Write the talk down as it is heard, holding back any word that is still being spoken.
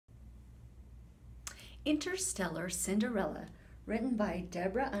Interstellar Cinderella, written by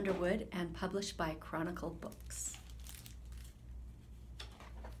Deborah Underwood and published by Chronicle Books.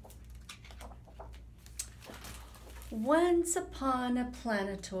 Once upon a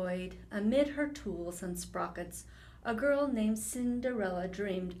planetoid, amid her tools and sprockets, a girl named Cinderella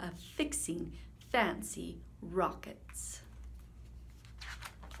dreamed of fixing fancy rockets.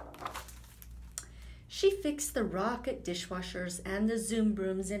 She fixed the rocket dishwashers and the zoom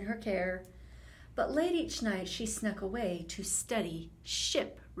brooms in her care, but late each night she snuck away to study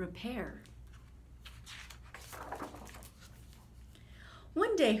ship repair.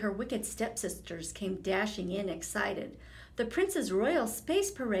 One day her wicked stepsisters came dashing in excited. The Prince's Royal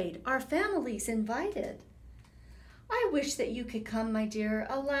Space Parade, our family's invited. I wish that you could come, my dear.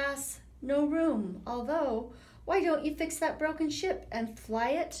 Alas, no room. Although, why don't you fix that broken ship and fly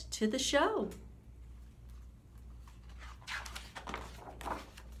it to the show?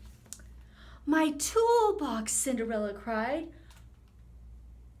 My toolbox, Cinderella cried.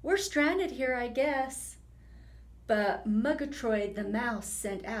 We're stranded here, I guess. But Murgatroyd the mouse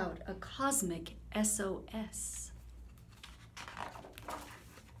sent out a cosmic SOS.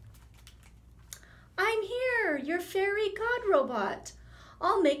 I'm here, your fairy godrobot.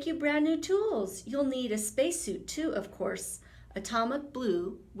 I'll make you brand new tools. You'll need a spacesuit too, of course, atomic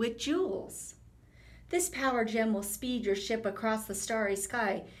blue with jewels. This power gem will speed your ship across the starry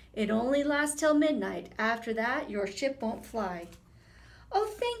sky. It only lasts till midnight. After that, your ship won't fly. Oh,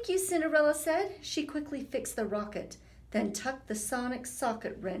 thank you, Cinderella said. She quickly fixed the rocket, then tucked the sonic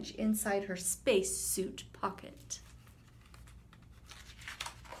socket wrench inside her spacesuit pocket.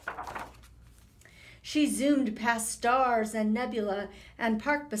 She zoomed past stars and nebula and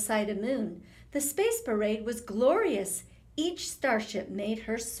parked beside a moon. The space parade was glorious. Each starship made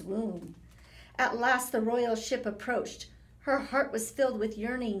her swoon. At last the royal ship approached. Her heart was filled with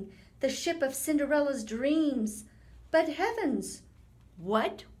yearning, the ship of Cinderella's dreams. But heavens,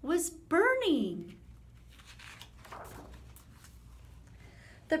 what was burning?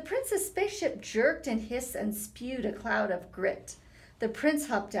 The prince's spaceship jerked and hissed and spewed a cloud of grit. The prince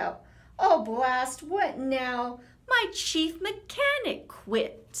hopped out. Oh, blast, what now? My chief mechanic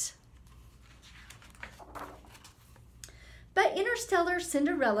quit. But Interstellar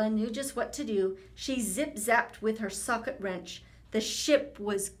Cinderella knew just what to do. She zip-zapped with her socket wrench. The ship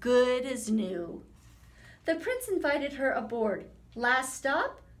was good as new. The prince invited her aboard. Last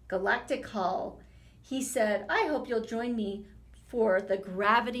stop, Galactic Hall. He said, I hope you'll join me for the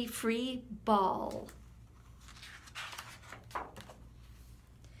gravity-free ball.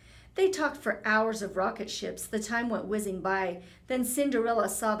 They talked for hours of rocket ships. The time went whizzing by. Then Cinderella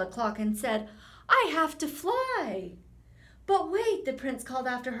saw the clock and said, I have to fly. But wait, the prince called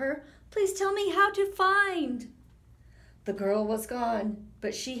after her. Please tell me how to find. The girl was gone,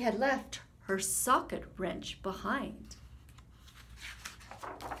 but she had left her socket wrench behind.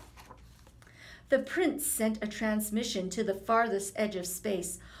 The prince sent a transmission to the farthest edge of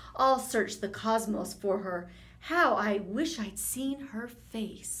space. All searched the cosmos for her. How I wish I'd seen her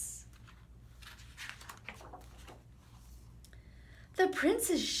face. The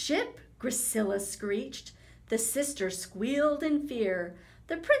prince's ship, Gracilla screeched. The sisters squealed in fear.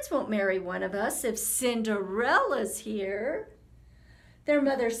 The prince won't marry one of us if Cinderella's here. Their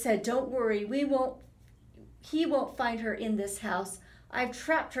mother said, don't worry, he won't find her in this house. I've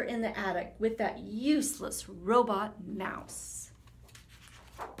trapped her in the attic with that useless robot mouse.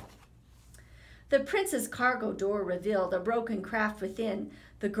 The prince's cargo door revealed a broken craft within.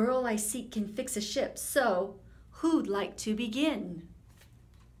 The girl I seek can fix a ship, so who'd like to begin?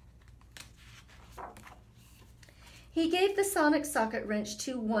 He gave the sonic socket wrench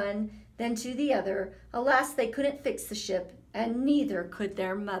to one, then to the other. Alas, they couldn't fix the ship, and neither could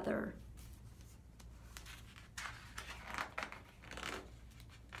their mother.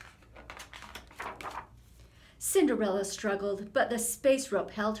 Cinderella struggled, but the space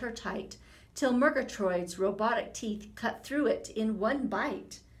rope held her tight, till Murgatroyd's robotic teeth cut through it in one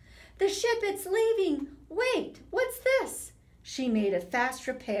bite. The ship, it's leaving! Wait, what's this? She made a fast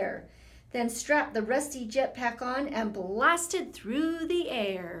repair, then strapped the rusty jetpack on and blasted through the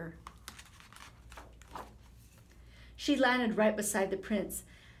air. She landed right beside the prince.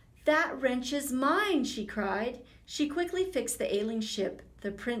 That wrench is mine, she cried. She quickly fixed the ailing ship.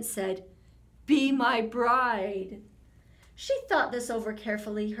 The prince said, be my bride. She thought this over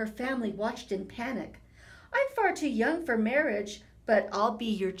carefully. Her family watched in panic. I'm far too young for marriage, but I'll be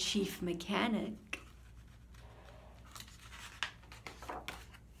your chief mechanic.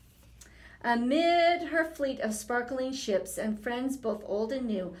 Amid her fleet of sparkling ships and friends both old and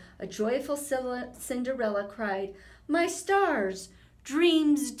new, a joyful Cinderella cried, my stars,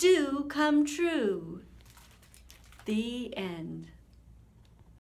 dreams do come true. The end.